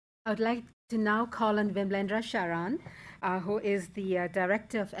I would like to now call on Vimlendra Sharan, who is the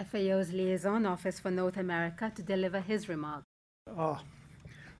Director of FAO's Liaison Office for North America, to deliver his remarks. Uh,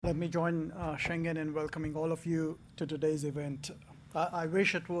 Let me join Schengen in welcoming all of you to today's event. I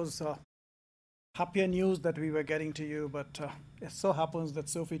wish it was happier news that we were getting to you, but it so happens that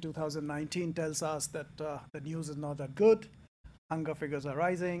SOFI 2019 tells us that the news is not that good. Hunger figures are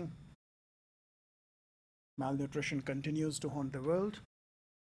rising. Malnutrition continues to haunt the world.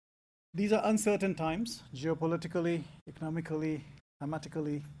 These are uncertain times, geopolitically, economically,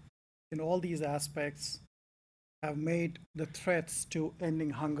 climatically. In all these aspects, have made the threats to ending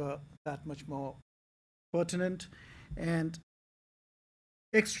hunger that much more pertinent. And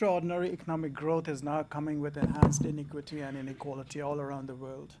extraordinary economic growth is now coming with enhanced inequity and inequality all around the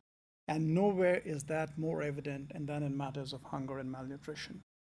world. And nowhere is that more evident than in matters of hunger and malnutrition.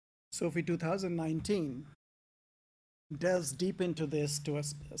 SOFI 2019 delves deep into this to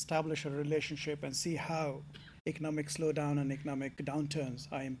establish a relationship and see how economic slowdown and economic downturns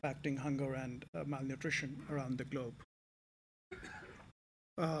are impacting hunger and malnutrition around the globe.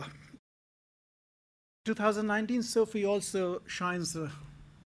 2019 SOFI also shines the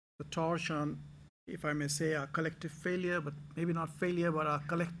torch on, if I may say, our collective failure, but maybe not failure, but our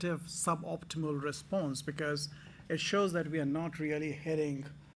collective suboptimal response, because it shows that we are not really heading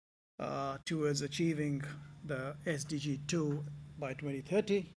towards achieving the SDG 2 by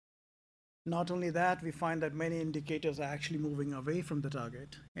 2030. Not only that, we find that many indicators are actually moving away from the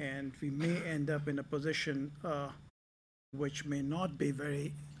target, and we may end up in a position which may not be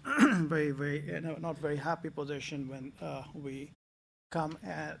very, not very happy position when we come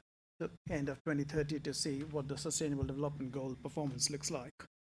at the end of 2030 to see what the Sustainable Development Goal performance looks like.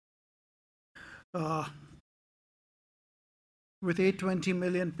 With 820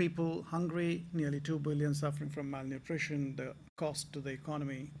 million people hungry, nearly 2 billion suffering from malnutrition, the cost to the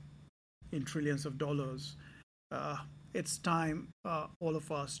economy in trillions of dollars, it's time all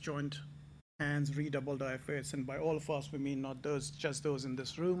of us joined hands, redoubled our efforts. And by all of us, we mean not just those in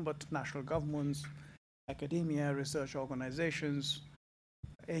this room, but national governments, academia, research organizations,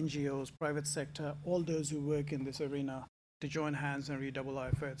 NGOs, private sector, all those who work in this arena, to join hands and redouble our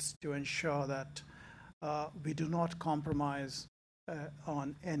efforts to ensure that we do not compromise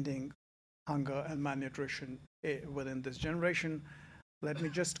on ending hunger and malnutrition within this generation. Let me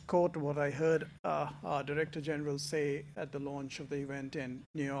just quote what I heard our Director General say at the launch of the event in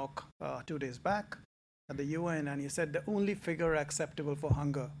New York 2 days back at the UN, and he said the only figure acceptable for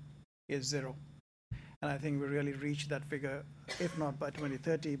hunger is 0. And I think we really reach that figure, if not by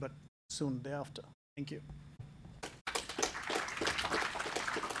 2030, but soon thereafter. Thank you.